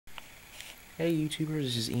Hey YouTubers,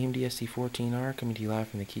 this is EMDST14R coming to you live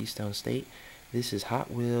from the Keystone State. This is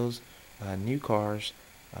Hot Wheels New Cars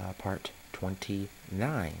Part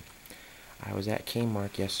 29. I was at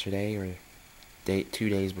K-mart yesterday, or 2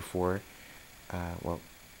 days before. Well,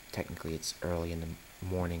 technically it's early in the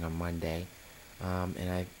morning on Monday.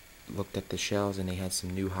 And I looked at the shelves and they had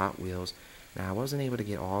some new Hot Wheels. Now I wasn't able to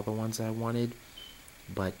get all the ones I wanted,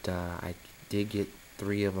 but I did get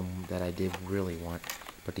 3 of them that I did really want.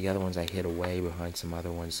 But the other ones I hid away behind some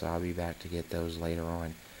other ones, so I'll be back to get those later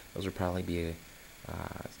on. Those will probably be,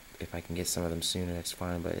 if I can get some of them sooner, that's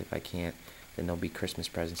fine. But if I can't, then they'll be Christmas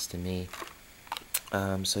presents to me.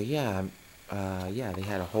 So yeah, they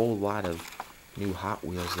had a whole lot of new Hot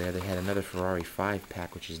Wheels there. They had another Ferrari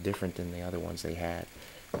 5-pack, which is different than the other ones they had.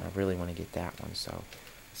 I really want to get that one, so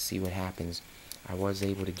let's see what happens. I was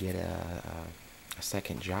able to get a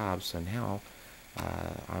second job, so now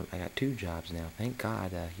I got 2 jobs now. Thank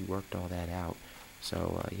God he worked all that out.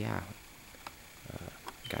 So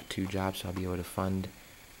got 2 jobs, so I'll be able to fund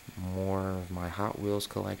more of my Hot Wheels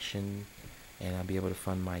collection, and I'll be able to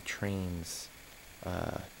fund my trains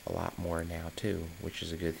a lot more now too, which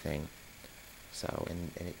is a good thing. So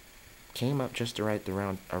and it came up just around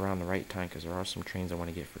the right time, because there are some trains I want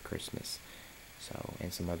to get for Christmas. So,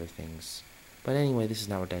 and some other things. But anyway, this is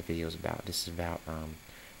not what that video is about. This is about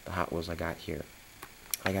the Hot Wheels I got here.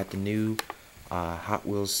 I got the new Hot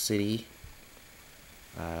Wheels City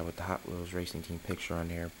with the Hot Wheels Racing Team picture on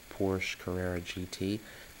there. Porsche Carrea GT. I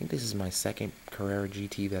think this is my second Carrera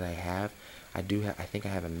GT that I have. I think I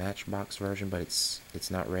have a Matchbox version, but it's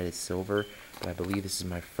not red, it's silver. But I believe this is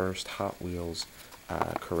my first Hot Wheels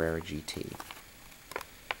Carrera GT.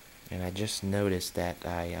 And I just noticed that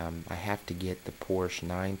I have to get the Porsche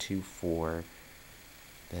 924,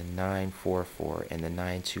 the 944, and the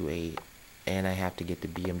 928. And I have to get the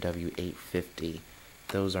BMW 850.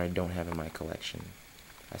 Those I don't have in my collection.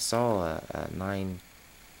 I saw a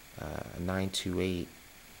 928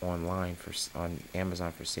 online on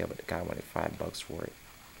Amazon for sale, but the guy wanted $5 for it.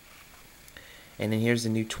 And then here's the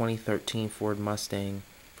new 2013 Ford Mustang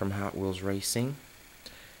from Hot Wheels Racing.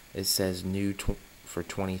 It says new for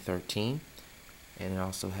 2013, and it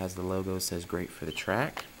also has the logo. It says great for the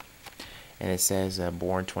track. And it says,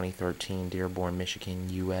 born 2013, Dearborn, Michigan,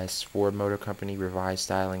 U.S. Ford Motor Company revised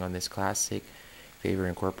styling on this classic. Favor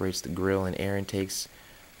incorporates the grille and air intakes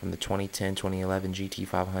from the 2010-2011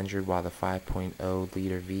 GT500, while the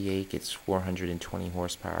 5.0-liter V8 gets 420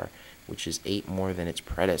 horsepower, which is 8 more than its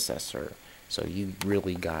predecessor. So you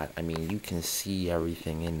really got, I mean, you can see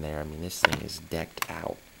everything in there. I mean, this thing is decked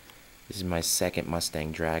out. This is my second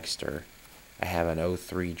Mustang dragster. I have an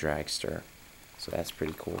 03 dragster, so that's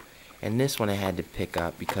pretty cool. And this one I had to pick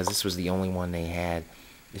up because this was the only one they had.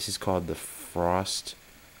 This is called the Frost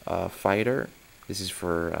Fighter. This is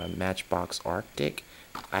for Matchbox Arctic.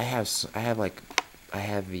 I have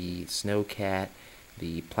the Snowcat,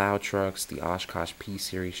 the plow trucks, the Oshkosh P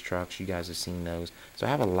series trucks. You guys have seen those. So I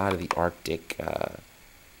have a lot of the Arctic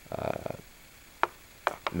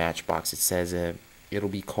Matchbox. It says it'll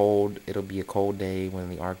be cold. It'll be a cold day when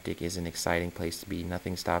the Arctic is an exciting place to be.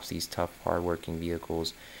 Nothing stops these tough, hard-working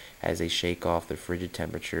vehicles as they shake off the frigid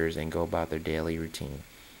temperatures and go about their daily routine.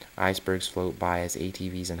 Icebergs float by as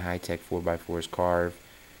ATVs and high-tech 4x4s carve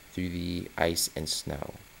through the ice and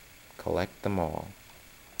snow. Collect them all.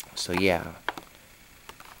 So yeah,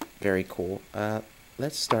 very cool.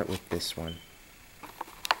 Let's start with this one.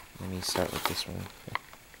 Let me start with this one.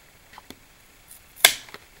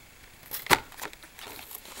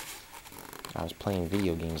 I was playing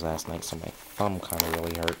video games last night, so my thumb kind of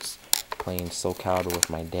really hurts. Playing Soul Calibur with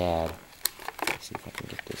my dad. Let's see if I can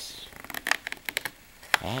get this.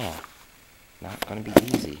 Not gonna be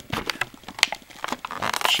easy.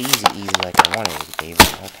 Not cheesy easy like I wanted it to be,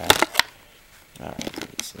 but okay. Alright, let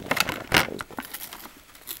me see now.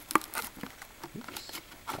 Oops,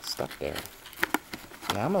 got stuck there.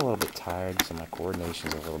 Yeah, I'm a little bit tired, so my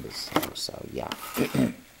coordination's a little bit slow, so yeah.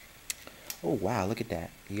 Oh wow, look at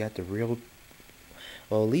that. You got the real...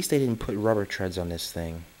 Well, at least they didn't put rubber treads on this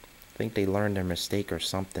thing. I think they learned their mistake or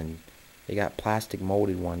something. They got plastic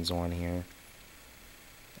molded ones on here.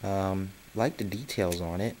 Like the details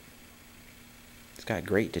on it. It's got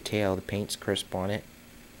great detail. The paint's crisp on it.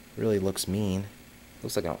 Really looks mean.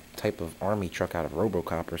 Looks like a type of army truck out of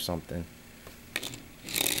RoboCop or something.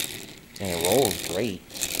 And it rolls great.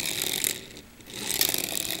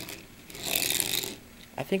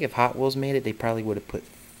 I think if Hot Wheels made it, they probably would have put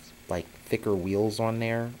like thicker wheels on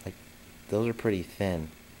there. Like, those are pretty thin,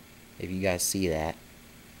 if you guys see that.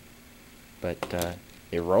 But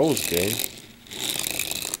it rolls good.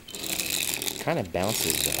 Kind of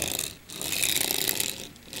bounces though.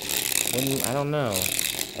 I don't know.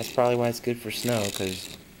 That's probably why it's good for snow,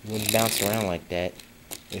 because you wouldn't bounce around like that.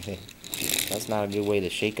 That's not a good way to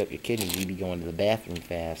shake up your kidneys. You'd be going to the bathroom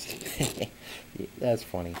fast. That's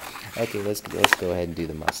funny. Okay, let's go ahead and do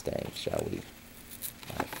the Mustang, shall we?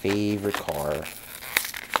 My favorite car.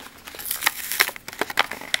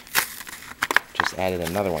 Just added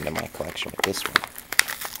another one to my collection with this one.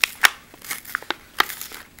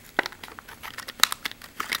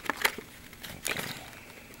 Okay.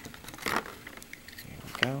 Here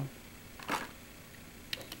we go.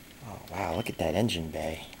 Oh, wow, look at that engine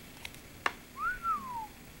bay.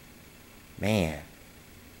 Man,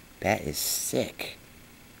 that is sick.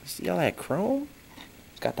 You see all that chrome?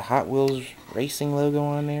 It's got the Hot Wheels racing logo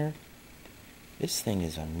on there. This thing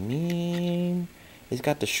is a mean. It's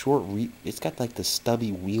got the it's got like the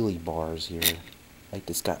stubby wheelie bars here. Like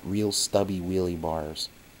it's got real stubby wheelie bars.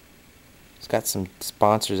 It's got some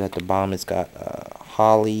sponsors at the bottom. It's got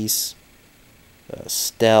Holly's,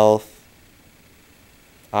 Stealth,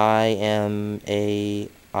 IMAI.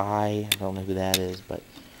 I don't know who that is, but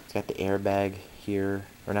it's got the airbag here.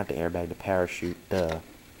 Or not the airbag, the parachute.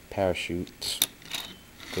 Parachute.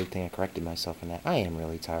 Good thing I corrected myself on that. I am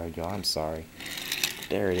really tired, y'all. I'm sorry.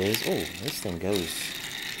 There it is. Oh, this thing goes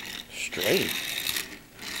straight.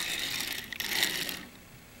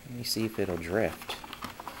 Let me see if it'll drift.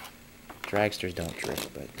 Dragsters don't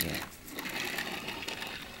drift, but yeah.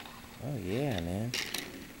 Oh yeah, man.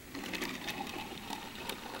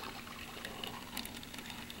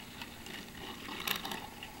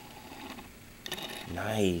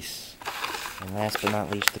 Nice. And last but not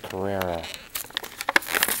least, the Carrera.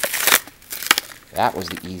 That was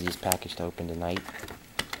the easiest package to open tonight.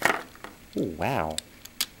 Oh, wow.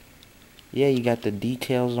 Yeah, you got the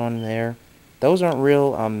details on there. Those aren't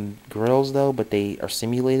real grills though, but they are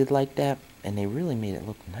simulated like that, and they really made it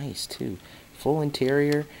look nice too. Full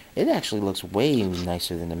interior. It actually looks way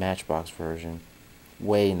nicer than the Matchbox version.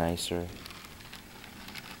 Way nicer.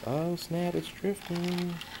 Oh snap, it's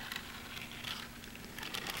drifting.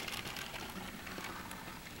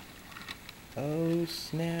 Oh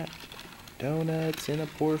snap. Donuts in a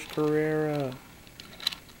Porsche Carrera.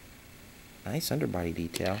 Nice underbody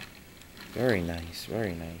detail. Very nice,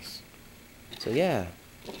 very nice. So yeah,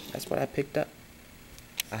 that's what I picked up.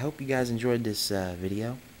 I hope you guys enjoyed this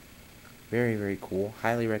video. Very, very cool.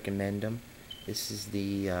 Highly recommend them. This is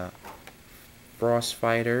the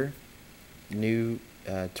Frostfighter new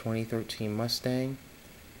 2013 Mustang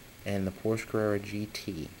and the Porsche Carrera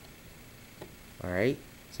GT. Alright,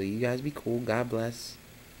 so you guys be cool. God bless.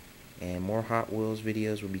 And more Hot Wheels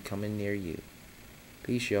videos will be coming near you.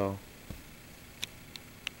 Peace, y'all.